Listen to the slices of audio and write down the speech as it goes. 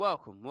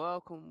Welcome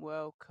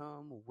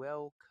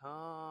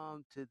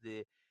to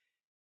the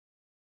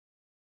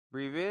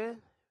Breathe In,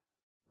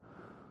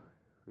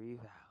 Breathe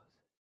Out.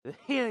 The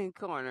Healing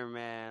Corner,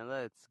 man.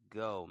 Let's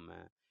go,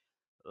 man.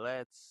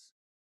 Let's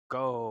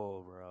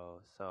go,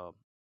 bro. So,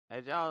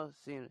 as y'all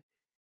seen,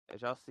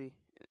 as y'all see,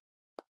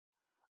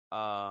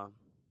 um,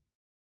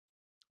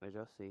 as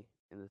y'all see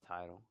in the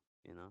title,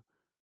 you know,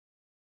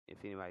 if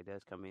anybody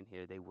does come in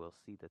here, they will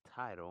see the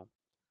title,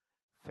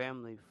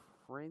 Family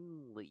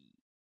Friendly.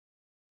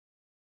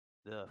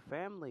 The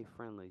Family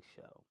Friendly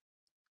Show.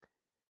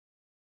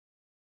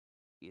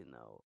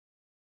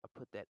 I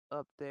put that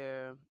up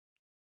there.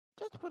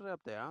 Just put it up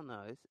there. I don't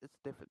know. It's a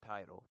different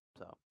title.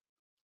 So,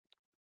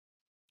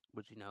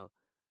 but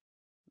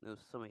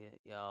some of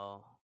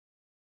y'all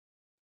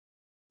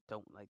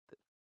don't like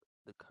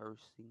the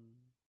cursing.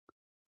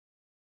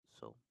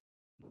 So,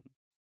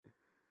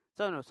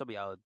 so I know some of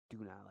y'all do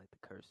not like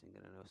the cursing,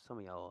 and I know some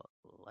of y'all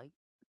like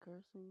the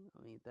cursing.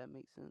 I mean, if that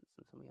makes sense,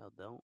 and some of y'all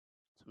don't.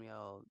 Some of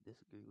y'all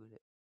disagree with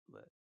it,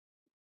 but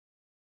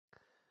I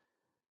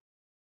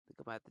think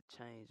I'm about to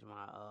change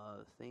my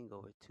thing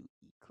over to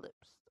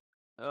Eclipse.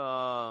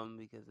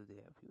 Because I do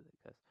have people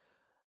that cuss,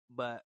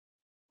 but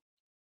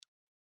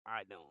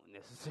I don't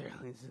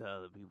necessarily to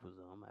other people,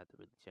 so I'm gonna have to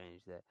really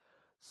change that.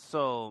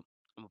 So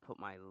I'm gonna put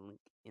my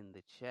link in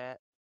the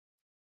chat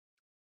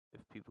if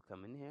people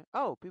come in here.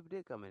 Oh, people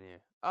did come in here.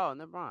 Oh,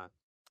 never mind.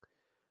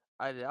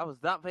 I was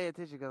not paying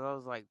attention because I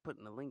was like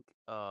putting the link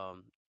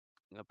up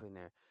in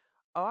there.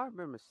 Oh, I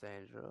remember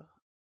Sandra.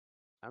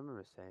 I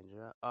remember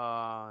Sandra.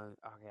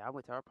 Okay, I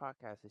went to her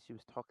podcast and she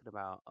was talking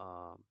about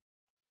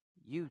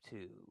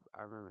YouTube.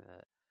 I remember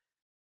that.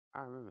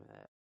 I remember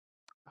that.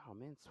 Oh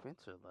man,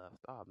 Spencer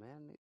left. Oh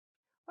man,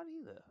 why did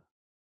he left?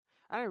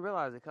 I didn't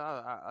realize it.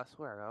 Cause I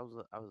swear I was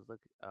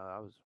looking I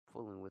was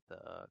fooling with the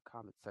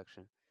comment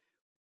section.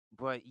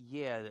 But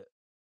yeah,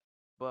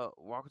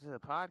 but welcome to the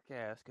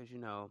podcast because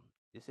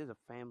this is a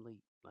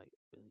family like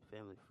really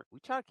family. We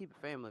try to keep it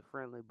family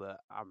friendly, but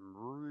I'm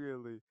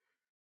really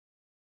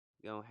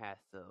gonna have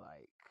to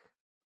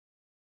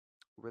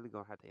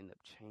gonna have to end up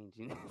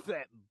changing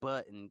that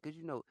button because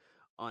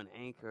on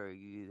Anchor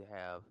you either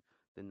have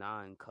the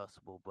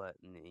non-cussable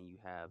button and you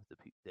have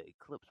the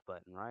Eclipse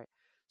button, right?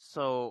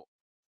 So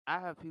I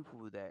have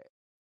people that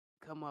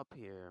come up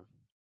here,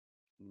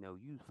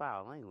 use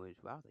foul language,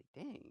 but I was like,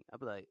 dang, I'd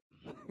be like,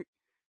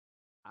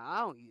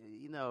 I don't,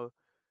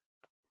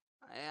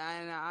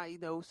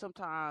 and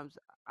sometimes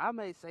I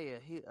may say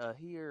a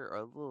here or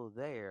a little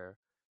there,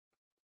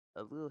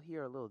 a little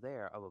here, a little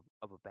there of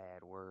a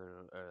bad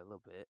word or a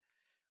little bit,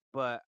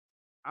 but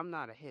I'm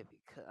not a heavy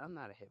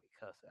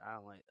cusser. I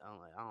don't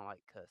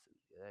like cussing.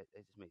 That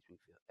just makes me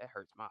feel that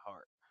hurts my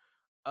heart.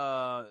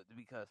 To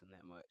be cussing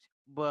that much,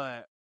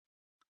 but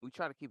we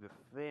try to keep it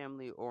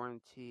family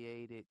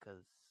orientated,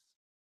 cause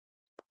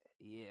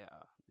yeah,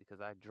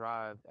 because I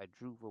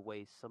drove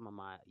away some of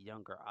my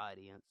younger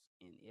audience,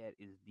 and it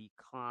is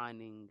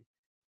declining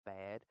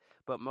bad.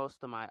 But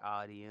most of my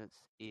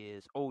audience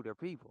is older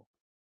people.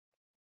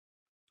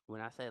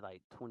 When I say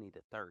like 20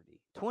 to 30,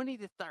 20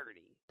 to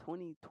 30,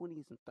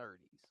 20s and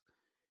 30s.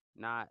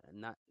 Not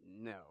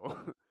no.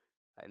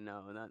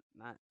 No,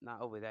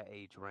 not over that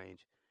age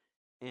range.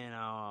 And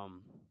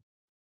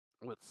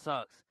what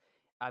sucks,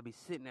 I be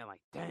sitting there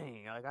like,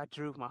 dang, like I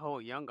drew my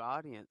whole young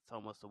audience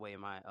almost away,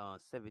 my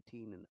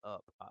 17 and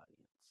up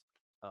audience.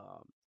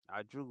 Um,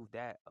 I drew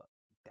that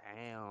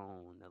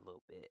down a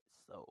little bit,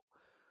 so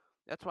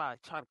that's why I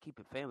try to keep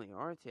it family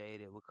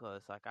orientated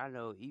because, like, I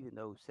know even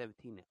though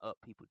 17 and up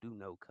people do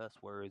know cuss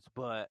words,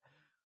 but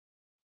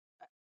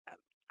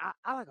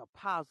I like a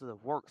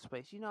positive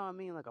workspace. You know what I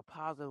mean? Like a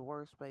positive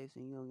workspace,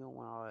 and you don't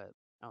want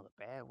all the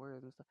bad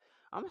words and stuff.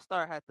 I'm gonna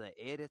start have to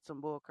edit some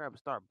bull crap and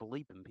start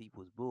bleeping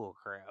people's bull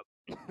crap.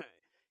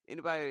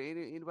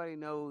 Anybody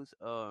knows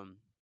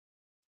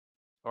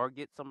or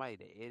get somebody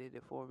to edit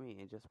it for me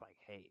and just like,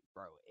 hey,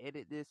 bro,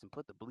 edit this and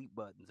put the bleep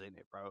buttons in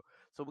it, bro,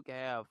 so we can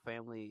have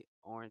family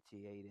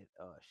orientated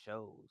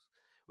shows,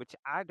 which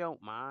I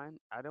don't mind.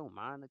 I don't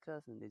mind the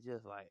cussing. It's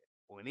just like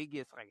when it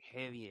gets like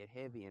heavy and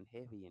heavy and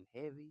heavy and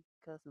heavy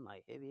cussing,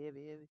 like heavy,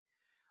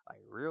 like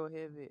real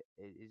heavy,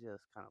 it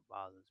just kind of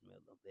bothers me a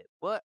little bit.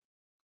 But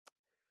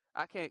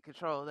I can't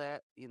control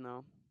that.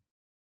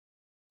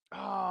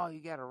 Oh,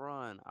 you gotta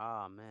run.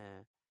 Oh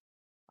man.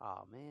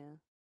 Oh man.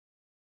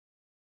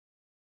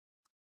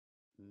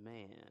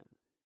 Man.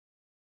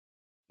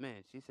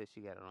 Man, she said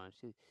she gotta run.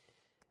 She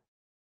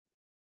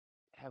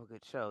have a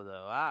good show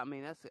though. I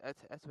mean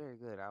that's very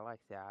good. I like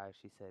that how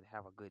she said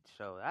have a good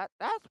show.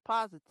 That's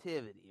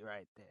positivity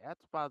right there.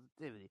 That's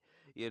positivity,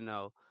 you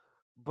know.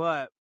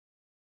 But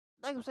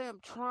like I'm saying, I'm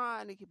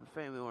trying to keep it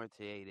family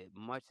oriented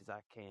much as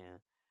I can.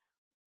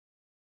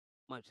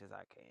 Much as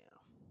I can.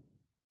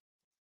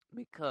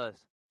 Because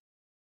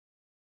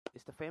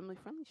it's the family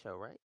friendly show,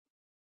 right?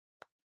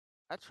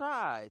 I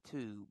try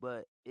to,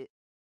 but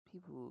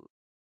people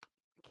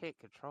can't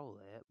control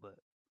that, but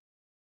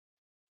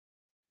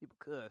people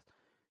cuss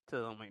till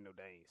it don't make no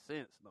dang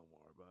sense no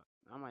more. But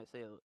I might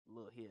say a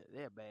little here,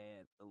 they're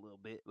bad a little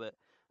bit, but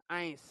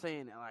I ain't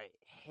saying it like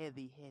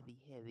heavy, heavy,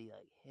 heavy,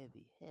 like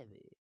heavy,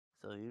 heavy.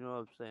 So you know what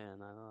I'm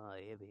saying? I know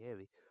like heavy,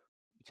 heavy.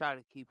 Try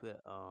to keep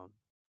it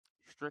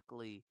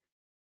strictly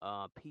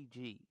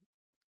PG.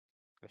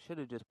 I should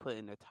have just put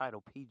in the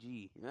title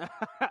PG.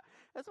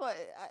 That's why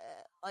I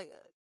like.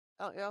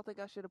 Y'all think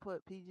I should have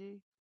put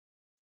PG?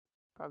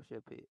 Probably should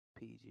have put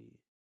PG.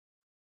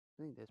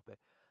 I think that's better.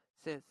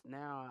 Since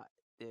now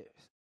there's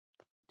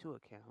two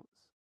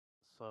accounts,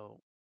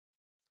 so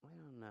I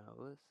don't know.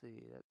 Let's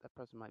see. That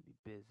person might be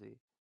busy.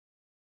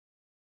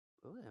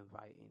 We'll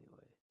invite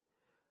anyway.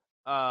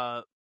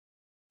 Uh,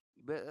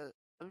 but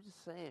I'm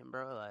just saying,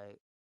 bro. Like,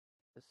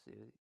 let's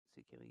see.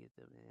 See, can we get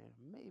them in there?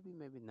 Maybe,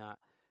 maybe not.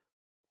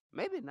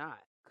 Maybe not,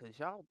 cause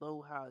y'all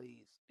know how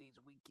these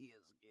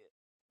weekends get.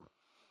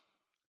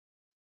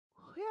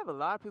 We have a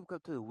lot of people come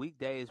to the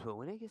weekdays, but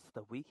when it gets to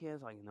the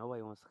weekends, like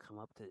nobody wants to come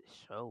up to the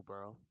show,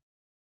 bro.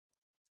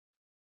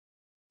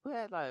 We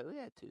had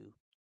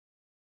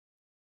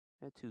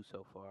two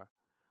so far.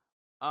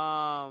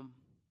 Um,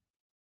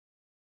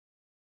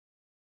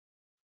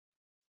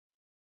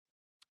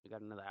 we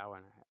got another hour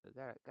and a half.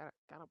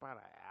 Got about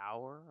an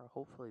hour.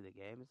 Hopefully the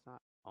game is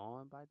not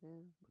on by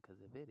then, because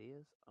if it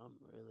is, I'm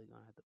really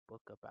gonna have to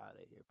book up out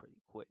of here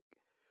pretty quick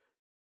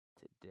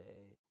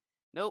today.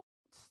 Nope,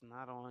 it's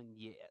not on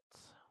yet,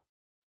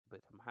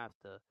 but I'm gonna have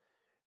to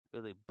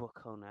really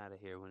book on out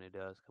of here when it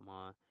does come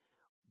on.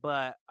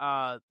 But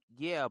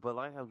yeah, but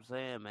like I'm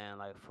saying, man,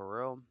 like for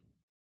real,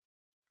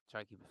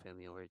 try to keep the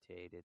family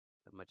orientated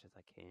as much as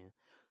I can.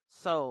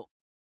 So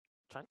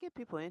try to get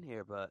people in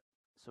here, but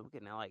so we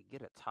can now like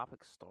get a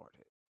topic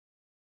started.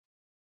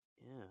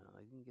 Yeah, I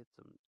can get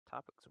some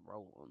topics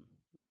rolling.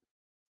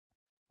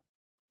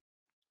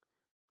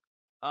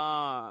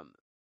 I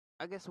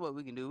guess what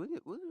we can do,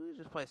 we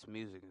just play some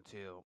music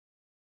until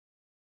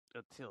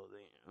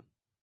then.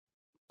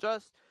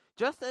 Just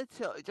just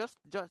until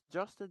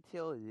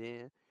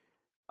then.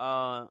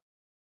 Uh,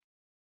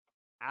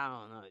 I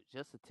don't know,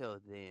 just until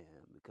then,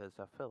 because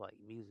I feel like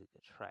music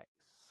attracts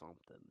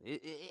something.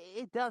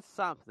 It does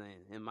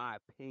something, in my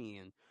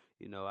opinion.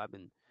 You know, I've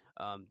been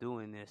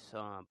doing this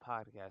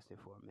podcasting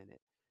for a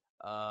minute.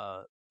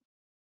 Uh,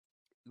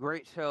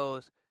 Great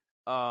shows.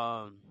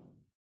 Um,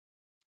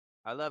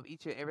 I love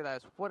each and every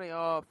last one of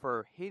y'all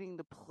for hitting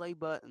the play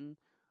button.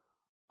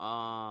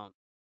 Um,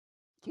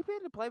 keep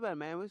hitting the play button,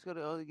 man. We're just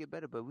gonna only get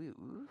better, but we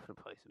gonna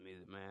play some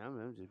music, man.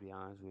 I'm just be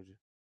honest with you.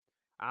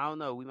 I don't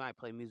know. We might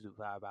play music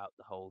about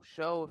the whole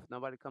show if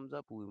nobody comes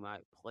up. We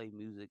might play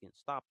music and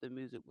stop the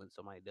music when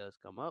somebody does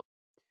come up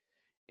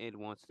and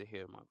wants to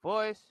hear my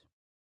voice.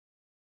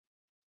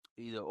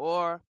 Either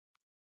or.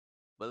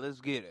 But let's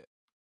get it.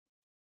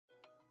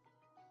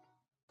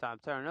 Time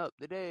to turn up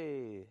the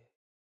day.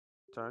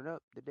 Turn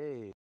up the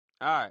day.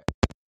 All right.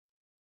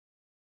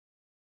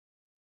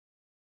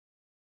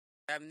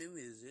 Have new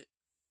music.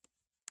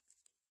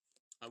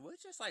 I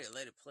would just like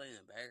let it play in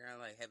the background,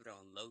 like have it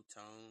on low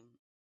tone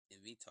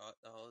and me talk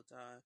the whole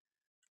time.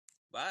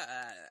 But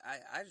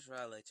I just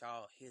rather let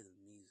y'all hear the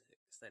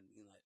music instead of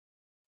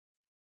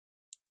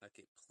like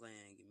it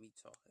playing and me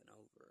talking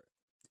over it.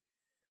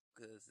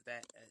 Because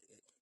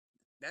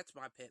that's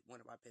one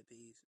of my pet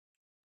peeves.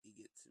 It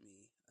gets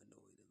me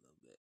annoyed a little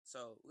bit.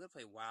 So we're gonna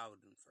play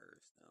Wilden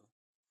first, though.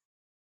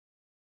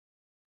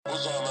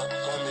 What's up, man?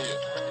 Come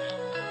here.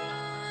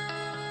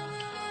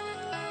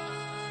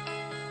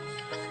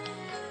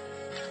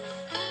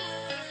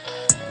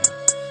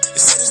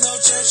 They say there's no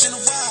church in a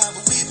while,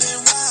 but we've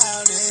been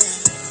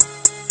wildin'.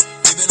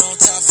 We've been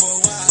on top for a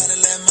while to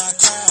let my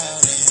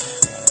crowd in.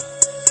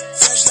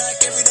 Fresh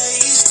like everyday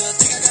Easter,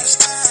 think I got a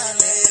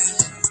style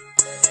in.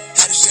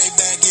 Had to shake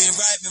back, get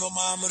right, make my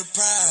mama the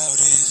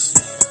proudest.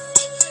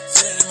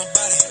 Feel it in my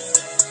body,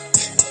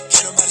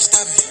 can't nobody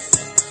stop it.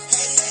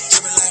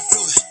 Drippin' like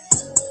fluid,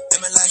 let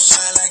my light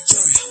shine like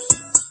jewelry.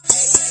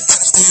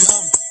 Gotta stay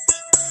humble,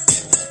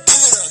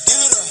 give it up, give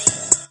it up.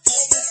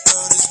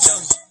 Bro, this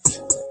jungle.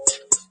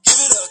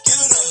 Give it up, give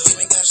it up. You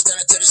ain't gotta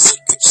start to the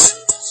secrets.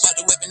 Out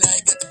the weapon, now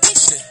you got the big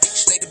shit.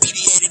 Stay the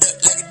BD-8 up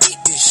like a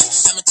deep dish.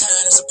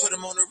 Summertime, so put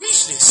them on the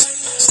reach list.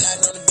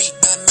 Sliding on the beat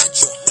by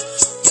Metro.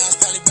 Y'all's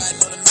probably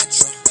riding on the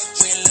Metro.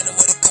 We in Atlanta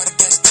with a car to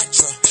gas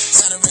petrol.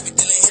 Sign a record,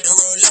 then they hit the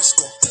road, let's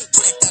go.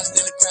 20,000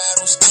 in the crowd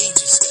on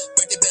stages.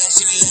 Birthday bash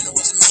in Atlanta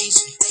was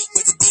amazing.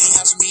 With the big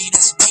house with me,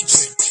 that's a day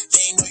trip.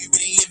 They ain't know you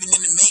really living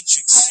in the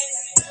Matrix.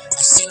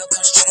 I seen her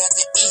come straight out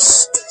the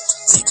east.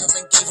 Take her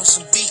and give her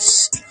some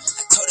beats.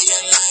 I told her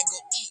young lion go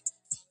eat.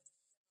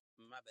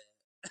 My bad.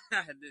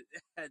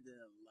 I did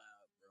it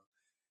loud, bro.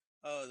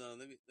 Hold on,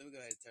 let me go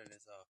ahead and turn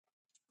this off.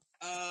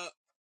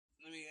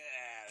 Let me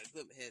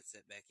put my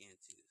headset back in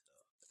too. So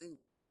I think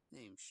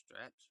name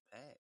Straps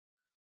Pack.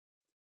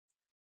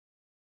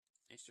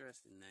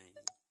 Interesting name.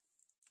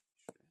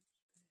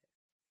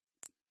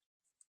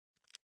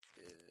 Straps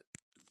Pack.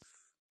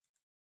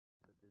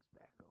 Put this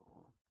back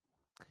on.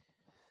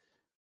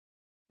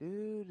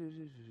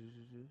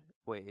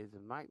 Wait, is the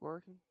mic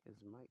working? Is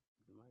the mic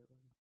working?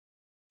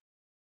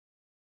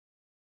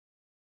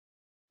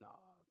 No,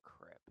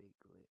 crap, it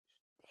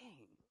glitched.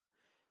 Dang.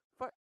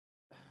 Fuck.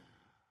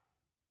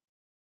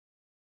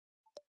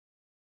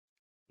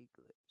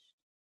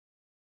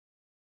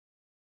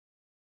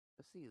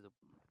 see the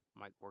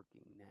mic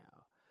working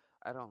now.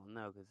 I don't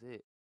know because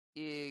the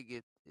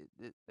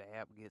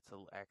app gets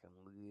acting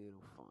a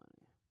little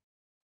funny.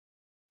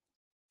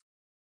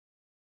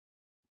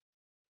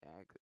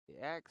 It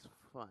acts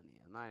funny.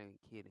 I'm not even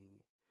kidding.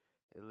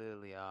 It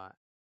literally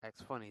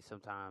acts funny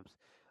sometimes.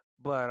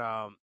 But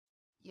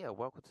yeah,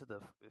 welcome to the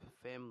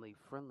family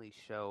friendly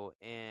show.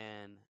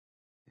 And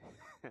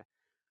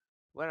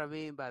what I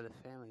mean by the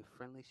family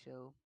friendly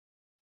show,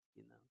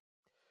 you know,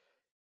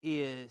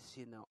 is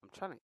I'm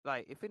trying to,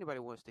 like, if anybody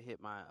wants to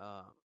hit my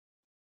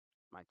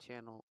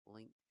channel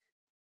link,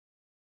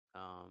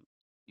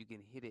 you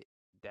can hit it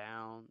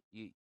down.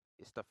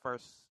 It's the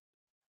first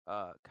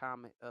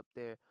comment up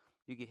there.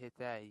 You can hit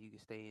that, and you can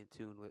stay in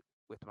tune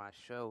with my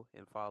show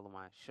and follow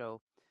my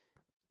show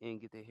and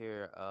get to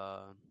hear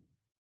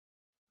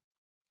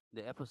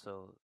the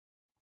episode.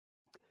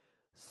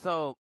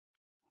 So,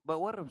 but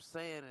what I'm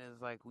saying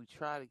is, like, we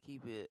try to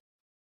keep it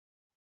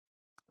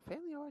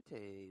family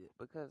oriented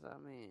because I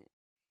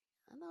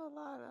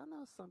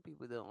know some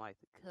people don't like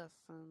the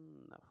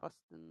cussing, the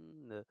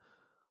fussing, the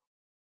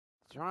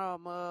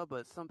drama,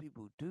 but some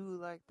people do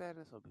like that,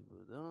 and some people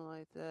don't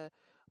like that.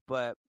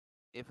 But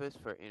if it's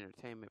for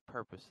entertainment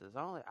purposes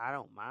only, I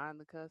don't mind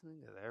the cussing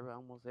because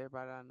almost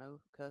everybody I know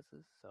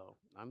cusses, so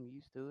I'm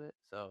used to it.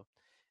 So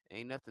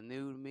ain't nothing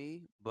new to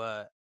me.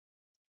 But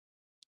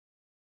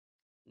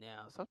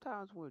now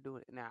sometimes we're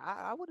doing it. Now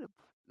I would have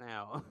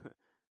now,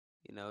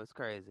 it's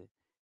crazy.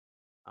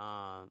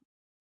 All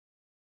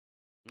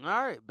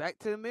right, back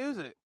to the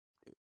music.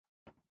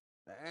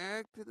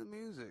 Back to the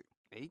music.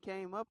 He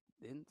came up,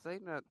 didn't say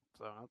nothing,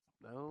 so I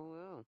don't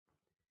know.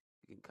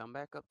 You can come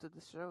back up to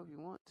the show if you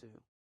want to.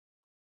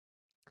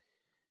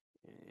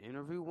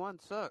 Interview one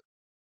sucked.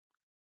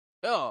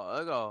 Oh,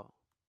 I go.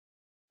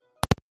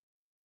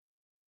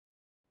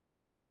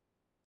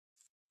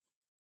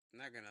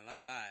 Not gonna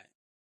lie.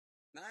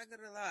 Not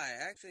gonna lie.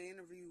 Actually,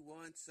 interview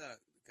one sucked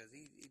because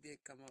he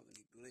did come up and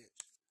he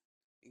glitched.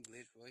 He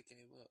glitched before he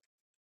came up.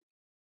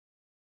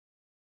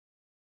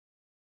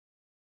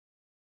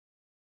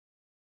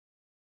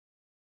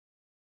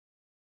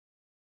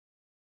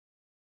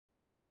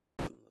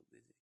 I'm a little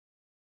busy.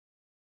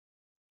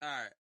 All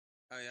right.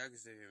 Oh yeah, I can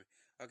still hear me.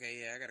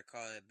 Okay, yeah, I gotta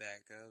call it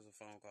back. That was a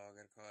phone call. I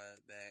gotta call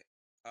it back.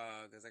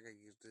 Cause I gotta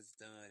get this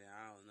done. And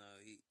I don't know.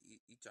 He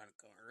trying to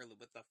come early,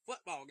 but the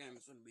football game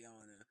is gonna be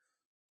on in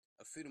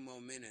a few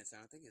more minutes.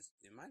 And I think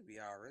it might be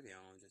already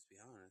on. Just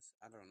be honest.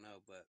 I don't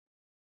know, but.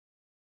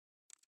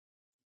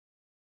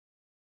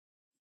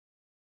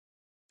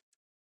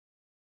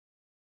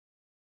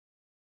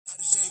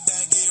 Shake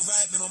back, get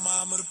right, man, my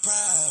mama the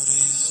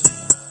proudest.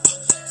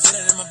 Feel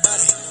it in my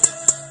body,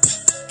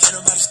 can't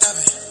nobody stop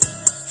it.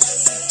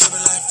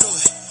 Dripping like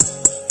fluid,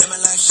 and my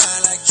life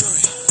shine like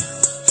jewelry.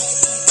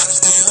 Gotta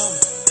stay humble.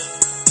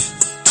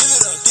 Give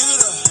it up, give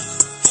it up.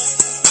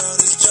 Girl,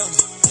 this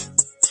jungle.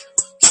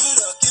 Give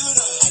it up, give it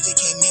up. I just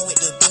came in with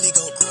the Billy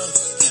Goat Grill.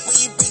 When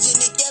you bridging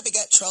the gap, it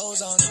got trolls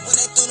on it. When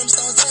they threw them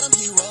stones at him,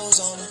 he rose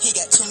on them. He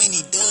got too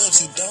many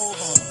dubs, he dove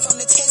on them. From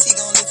the test, he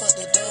gon' lift up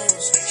the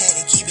doors. Had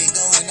to keep it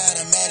going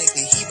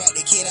automatically. He brought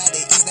the kid out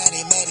the east, now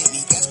they mad at me.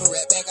 Gasper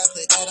right back, I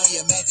put that on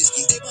your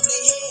majesty. They bump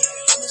their head.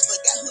 Almost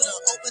forgot who done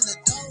open the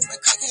door. When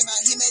crack came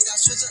out, he made y'all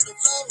switch up the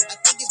flow. I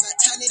think it's about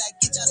time that I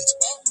get y'all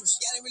exposed.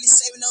 Y'all ain't really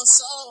saving no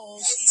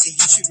souls. See,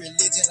 you treat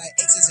religion like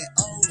X's and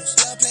O's.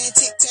 Y'all playing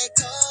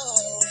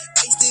tic-tac-toe.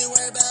 They still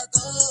worry about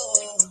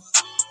gold.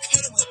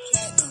 Hit him with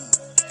platinum.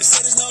 They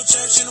say there's no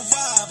church in a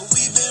while, but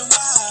we've been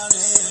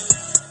wildin'.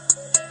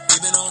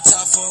 We've been on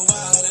top for a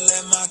while and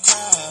let my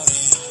crowd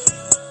in.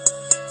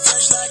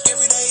 Fresh like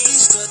everyday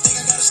Easter, think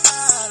I got a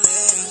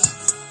stylist.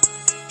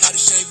 Had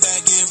to shake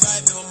back, get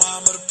right, be my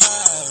mama the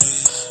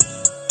proudest.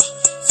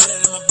 Feel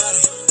it in my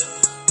body,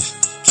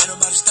 can't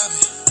nobody stop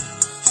it.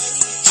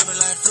 Dripping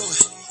like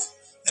fluid,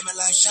 let my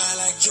light shine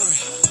like jewelry.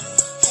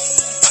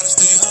 Gotta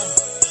stay humble.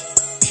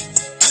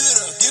 Give it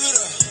up, give it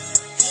up.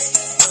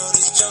 Girl,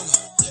 this jungle.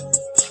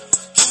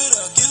 Give it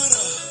up, give it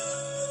up.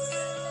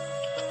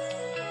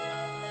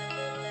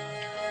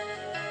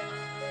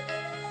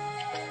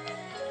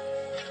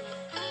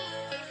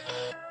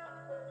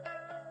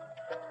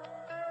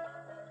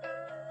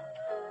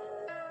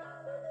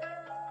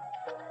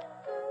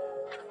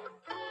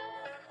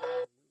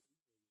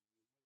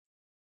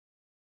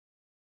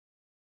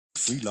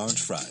 Free large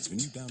fries when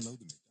you download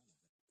them.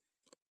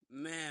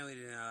 Man, we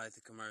did not like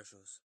the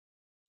commercials.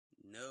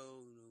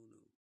 No.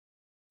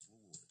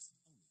 Rewards.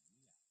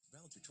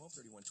 Valid through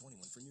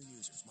 12/31/21 for new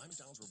users. My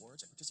McDonald's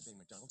rewards at participating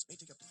McDonald's may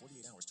take up to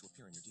 48 hours to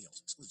appear in your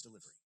deals. Excludes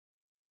delivery.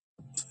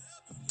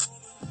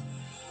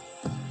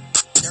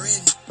 They're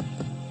in.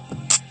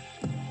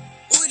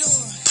 What we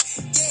doing?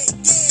 Yeah.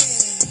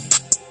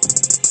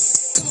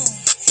 Come on.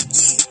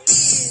 Yeah.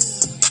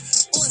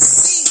 On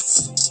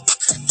seats.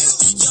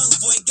 Young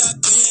boy got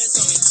bands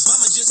on me.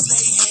 Mama just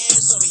lay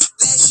hands on me.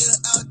 Last year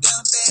out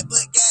down bad,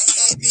 but got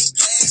had big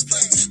plans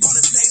for me. On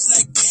the place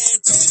like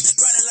bands on me.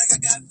 Running like I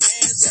got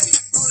bands on me.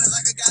 Rolling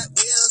like I got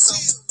wheels on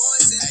me.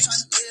 Boys in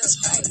trying to live.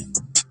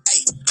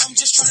 Hey, I'm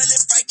just trying to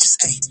live righteous.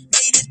 Hey,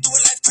 made it through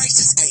a life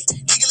crisis. Hey,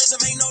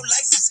 legalism ain't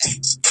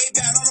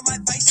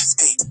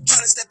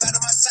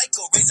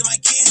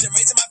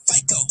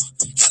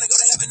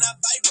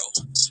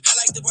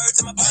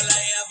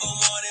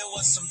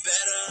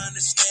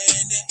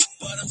understand it.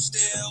 But I'm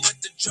still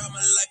with the drama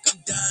like I'm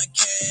Don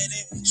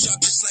Cannon. Sharp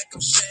just like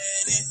I'm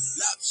Shannon.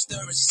 Lobster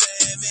and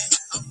salmon.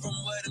 I'm from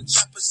where them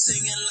choppers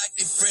singing like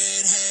they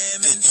Fred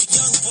Hammond.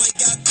 Young boy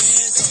got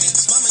bands on me.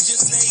 Mama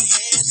just lay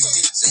hands on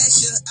me. Last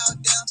year out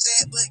down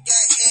bad, but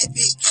got had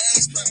big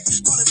cash for me.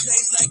 Calling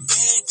plays like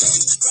Banjo.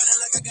 Running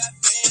like I got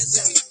bands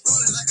on me.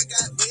 Rolling like I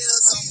got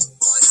wheels on me.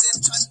 Boys said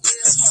I'm trying to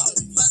live home.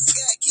 Fuck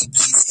God, keep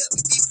please help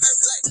me be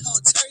perfect like the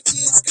whole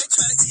turkeys. They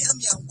trying to tell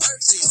me I'm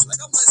worth this.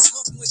 Like I wasn't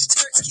smoking with the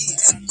turkey.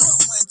 I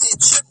don't want to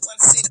trip, want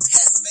to see the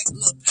past and make a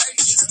little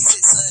perky. He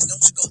said, son,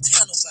 don't you go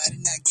tell nobody.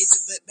 Now get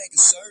your butt back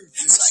and serve.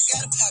 So I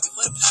got a pop it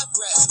for the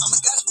paparazzi. I'm a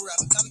gospel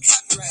rapper, I'm a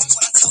copyright.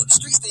 When I told the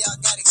streets, they all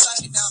got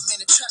excited. Now I'm in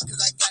the trap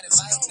cause I got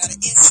invited. Not an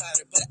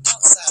insider, but an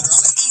outsider.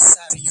 I'm an east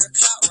sider, you're a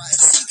clout rider.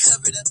 I see you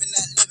covered up in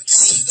that living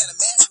clean. You got a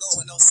mask on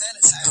with no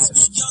sanitizer.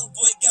 Young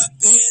boy got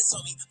bands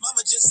on me.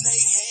 Mama just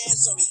lay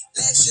hands on me.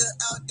 Last year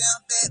out down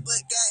bad,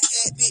 but got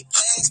had big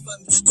plans for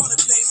me.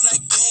 Calling plays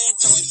like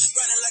Banjo.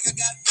 Running like I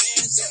got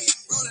bands on me.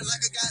 Rolling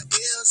like I got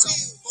wheels on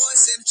me. Boys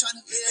said I'm trying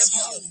to live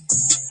home.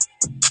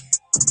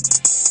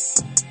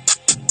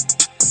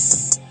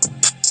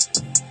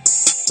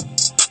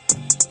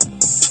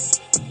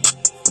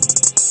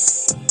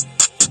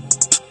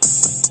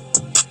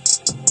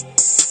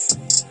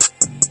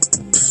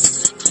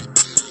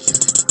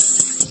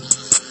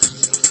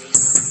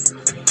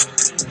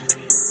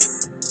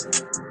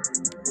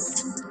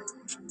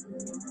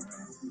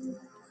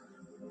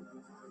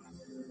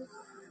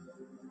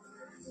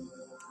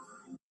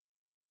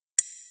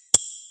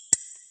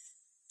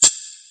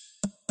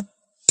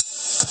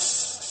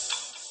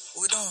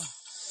 What we doing?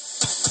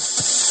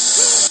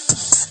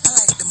 I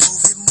like the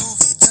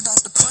movie. Turned off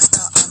the porch,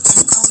 now I'm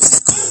just coolin'.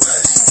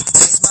 I had to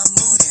change my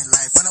mood in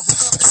life. When I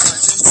woke up, it's not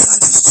just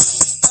Johnny.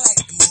 I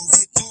like the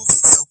movie.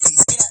 So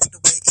please get out the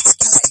way, it's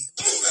killing.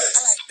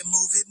 I like the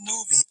movie.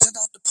 Turned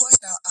off the porch,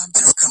 now I'm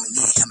just coming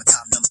in. Hammer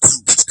time number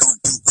 2. What you gonna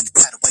do when the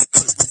tidal wave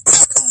pull up with the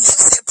top boom? I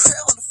said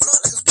prayer on the floor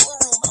like a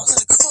ballroom. I was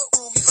in the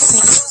courtroom. You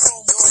see the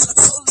room. Till the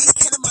police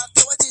came to my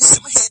door, I didn't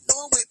shake my head. No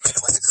one went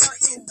better when the car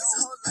in. This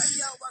whole life,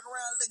 y'all walk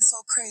around looking so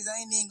crazy.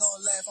 I ain't even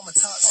gonna laugh. I'ma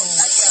talk to you.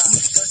 You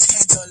need to go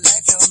change your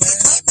life, yo, man.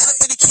 Been up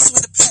in the kitchen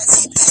with the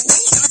plastic thing.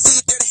 Never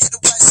did dirty, had to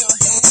wash your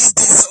hands. You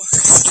been so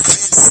hurt, you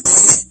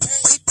really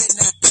dead. We been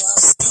not go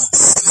out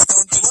stupid. If it's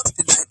gonna go up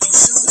tonight, don't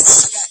shoot it.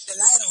 I got the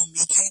light on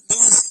me, can't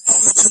lose it. Or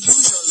would you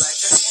lose your life?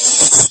 That's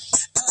foolish.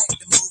 I like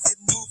the movie.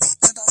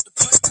 Turned off the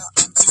porch, now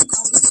I'm just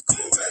coolin'.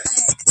 I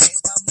had to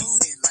change my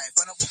mood in life.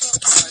 When I woke up,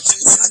 I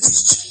just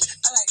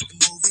I like the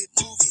movie.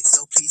 So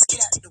please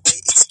get out the way,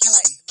 it's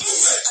killing.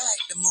 I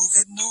like the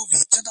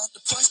movie. Turned off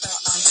the porch, now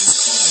I'm just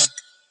coolin'.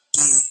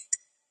 Yeah.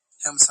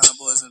 Hammer time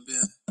boys in the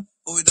building.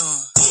 What we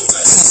doing?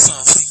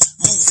 Something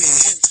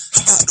moving.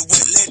 Hop out the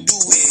way, let's do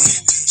it.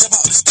 Jump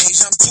out the stage,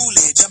 I'm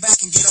coolin'. Jump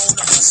back and get on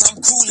the bus, I'm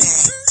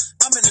coolin'.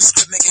 I'm in the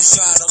script making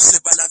sure I don't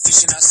slip. I'm not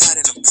fishing outside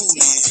in the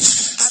poolin'.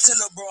 I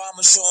tell her bro I'm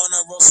a show on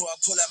the road, so I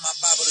pull out my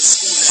Bible to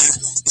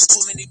schoolin'. There's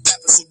too many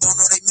rappers who don't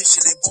know their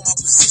mission. They want my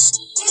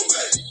position.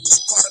 So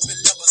caught up in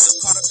numbers, so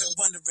caught up in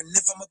wondering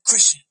if I'm a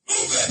Christian.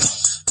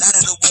 Not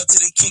in the world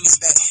till the king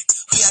is back.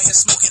 We out here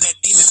smoking that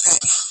demon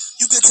pack.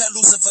 You can tell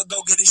Lucifer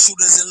go get his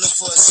shooters and look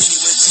for a city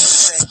where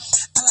Jesus at.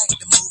 I like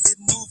the movie.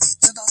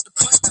 Turned off the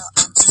porch, now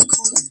I'm just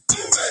coolin'.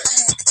 I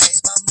had to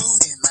change my mood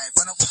in life.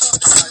 When I woke up,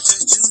 I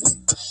just Judy.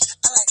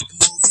 I like the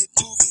movie.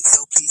 So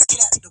please get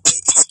out the way,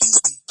 excuse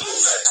me.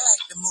 I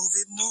like the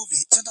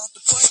movie. Turned off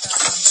the porch, now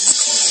I'm just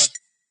coolin'.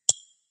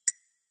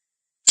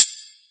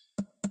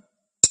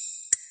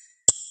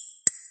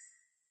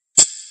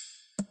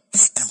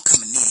 And I'm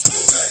coming in.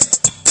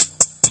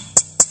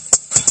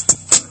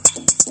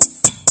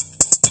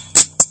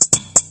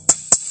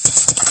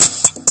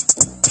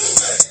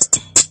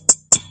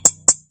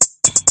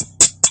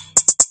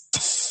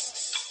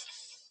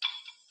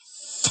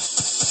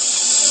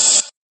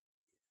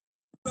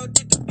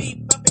 Rotate the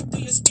beat, bump it through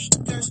your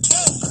speakers.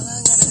 All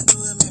I gotta do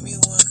is make me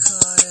one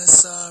call,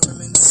 that's all.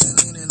 Reminiscing,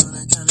 leaning on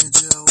that kind of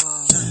jail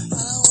wall.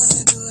 All I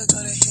wanna do is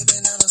go to heaven.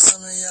 I know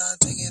some of y'all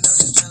thinking I'm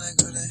just tryna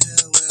go to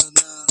hell. Well,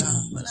 no.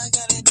 What I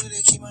gotta do to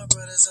keep my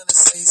brothers on the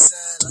safe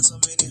side. Lost so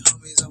many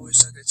homies, I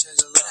wish I could change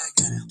a lot.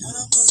 What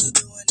I'm supposed to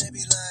do when they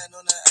be lying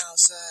on the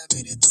outside.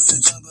 Made it through the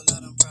jungle, I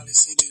done probably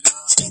seen it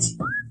all.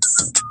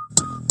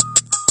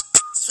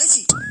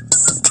 Switchy.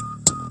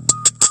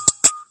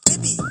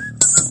 Baby.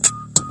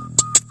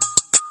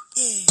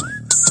 Yeah.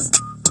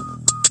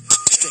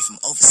 Straight from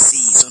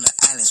overseas on the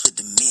islands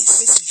with the mist.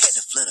 Had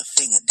to flutter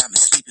finger,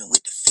 diamond sleeping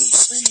with the fish.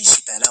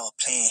 She thought I was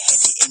playing, had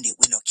to end it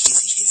with no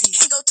kissy.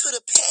 Can't go to the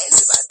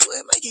past if I do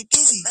it, might get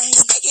busy.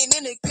 Stacking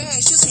in the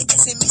grass, you say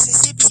S in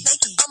Mississippi.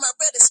 All my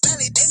brothers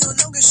smiley, they no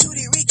longer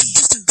shooting Ricky.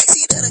 Used to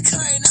backseat of the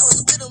car and I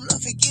was with them,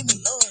 Lord forgive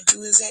me. Lord, you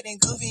was acting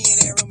goofy in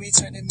that room, he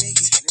turned to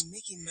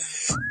Mickey man.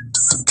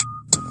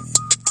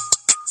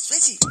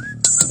 Switchy.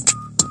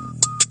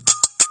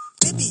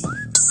 Baby.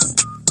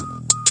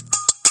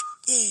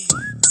 Yeah.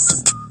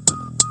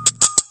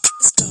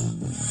 Let's go.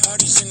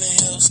 Parties in the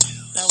hills,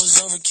 that was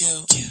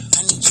overkill.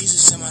 I need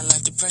Jesus in my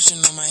life, depression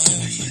on my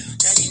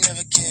head. that he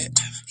never cared.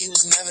 He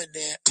was never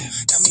there.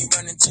 Got me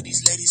running to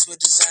these ladies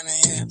with designer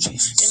hair.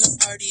 In the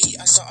party,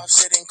 I saw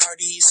Offset and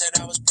Cardi. Said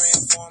I was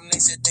praying for him.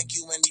 They said thank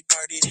you when he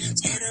partied.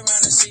 Skate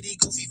around the city,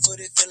 goofy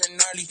footed, feeling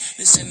gnarly.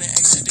 Listen to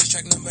Exodus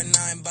track number 9,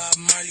 Bob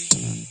Marley.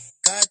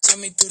 God told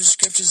me through the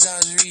scriptures I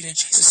was reading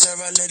to serve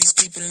all of these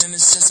people in the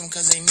system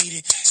cause they need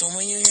it. So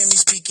when you hear me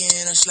speaking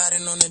or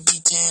sliding on the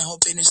B10,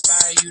 hope it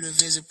inspire you to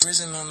visit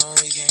prison on the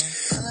weekend.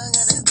 All I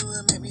gotta do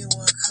is make me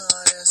one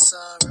call, that's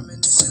all.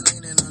 Reminiscing,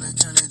 leaning on the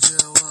county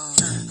jail wall.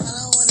 All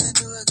I wanna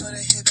do is go to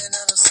heaven.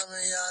 I know some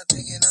of y'all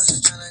thinking I'm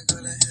just tryna go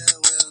to hell.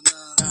 Well,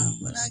 no.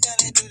 What I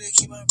gotta do to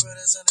keep my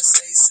brothers on the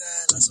safe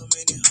side? Lost so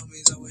many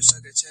homies, I wish I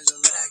could change a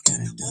lot.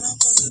 What I'm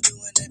supposed to do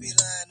when they be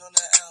lying on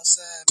the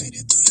outside? Made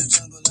it through the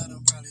jungle, I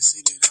don't probably see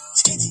it all.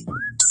 Switchy,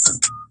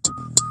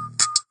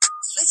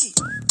 switchy,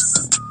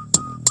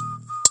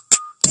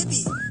 baby,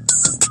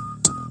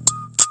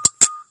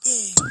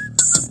 yeah.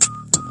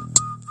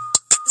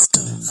 Let's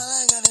go. All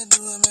I gotta do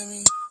is make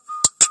me.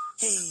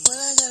 Hey, what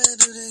I gotta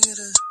do to get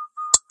us?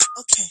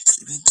 Okay,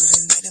 sleeping through the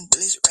night and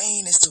bullets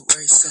rain, that's the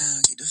worst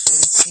sound. Get the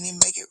fettuccine,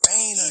 make it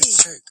rain on the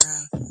church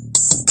ground.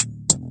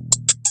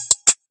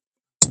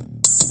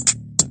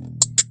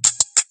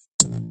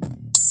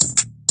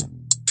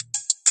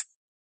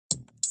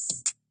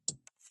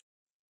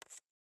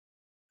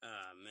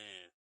 Ah,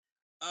 man.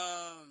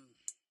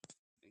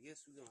 I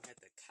guess we're gonna have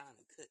to kind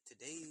of cut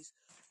today's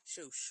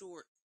show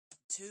short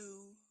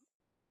too.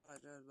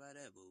 Apologize about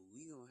that, but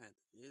we gonna have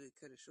to really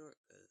cut it short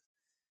because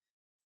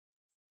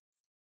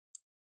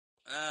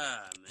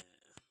man,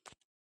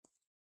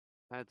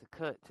 I had to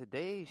cut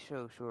today's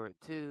show short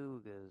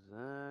too because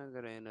I'm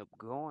gonna end up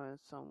going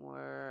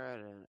somewhere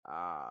and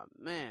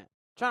man,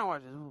 trying to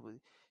watch this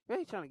movie,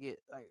 really trying to get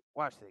like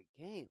watch the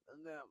game,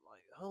 and then I'm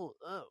like, hold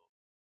up,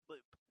 but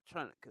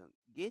trying to come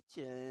get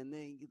you, and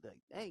then you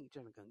like, dang,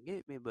 trying to come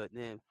get me, but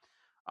then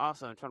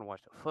also I'm trying to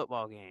watch the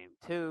football game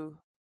too,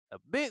 a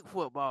big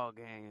football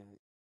game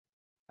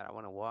that I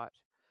want to watch.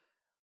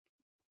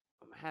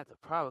 I'm gonna have to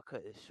probably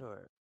cut this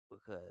short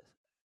because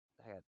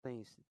I got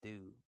things to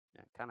do.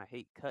 I kind of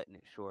hate cutting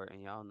it short,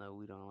 and y'all know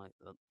we don't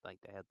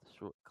like to have the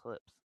short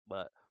clips.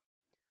 But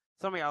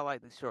some of y'all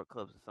like the short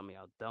clips, and some of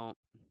y'all don't.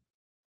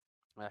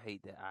 I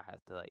hate that I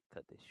have to like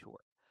cut this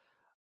short.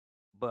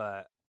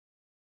 But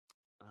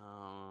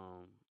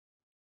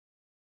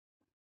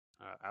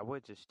I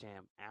would just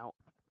jam out,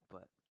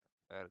 but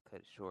I gotta cut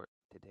it short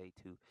today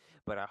too.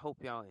 But I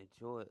hope y'all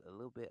enjoyed a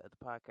little bit of the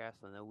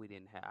podcast. I know we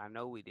didn't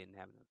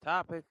have no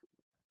topic,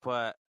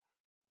 but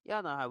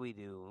y'all know how we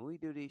do. When we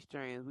do these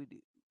streams,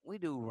 we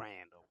do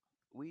random.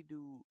 We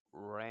do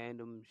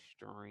random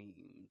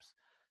streams.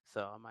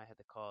 So I might have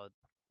to call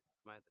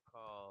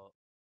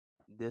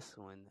this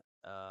one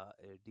a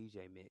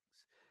DJ mix.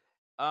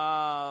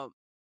 Um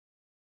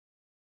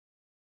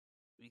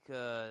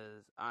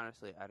because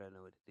honestly I don't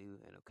know what to do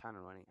and I'm kinda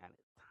running out of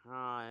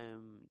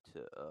time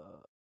to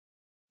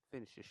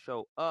finish the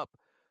show up.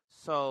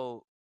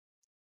 So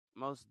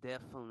most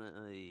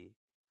definitely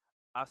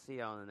I'll see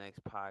y'all on the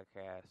next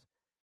podcast.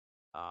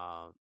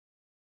 Um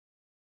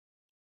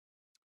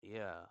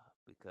yeah,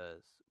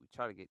 because we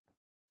try to get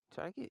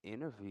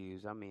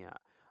interviews. I mean,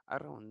 I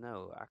don't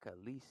know. I could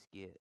at least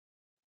get.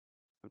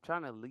 I'm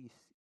trying to at least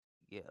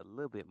get a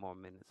little bit more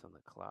minutes on the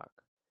clock,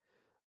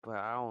 but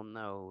I don't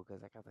know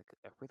because I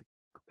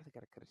really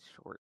gotta cut it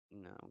short.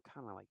 You know, I'm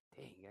kind of like,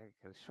 dang, I gotta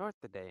cut it short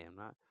today. I'm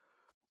not.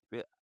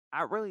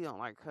 I really don't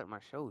like cutting my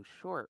shows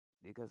short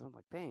because I'm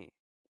like, dang.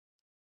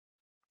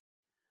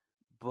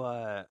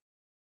 But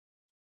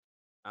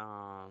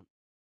um,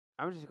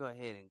 I'm just go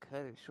ahead and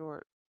cut it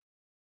short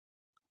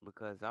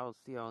because I will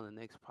see you on the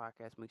next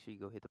podcast. Make sure you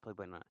go hit the play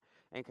button on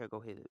Anchor. Go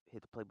hit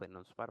the play button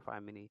on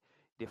Spotify, many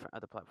different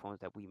other platforms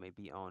that we may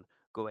be on.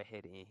 Go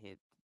ahead and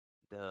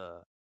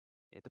the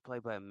hit the play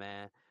button,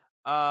 man.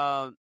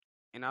 Um,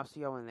 and I'll see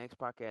y'all on the next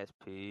podcast.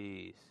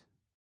 Peace.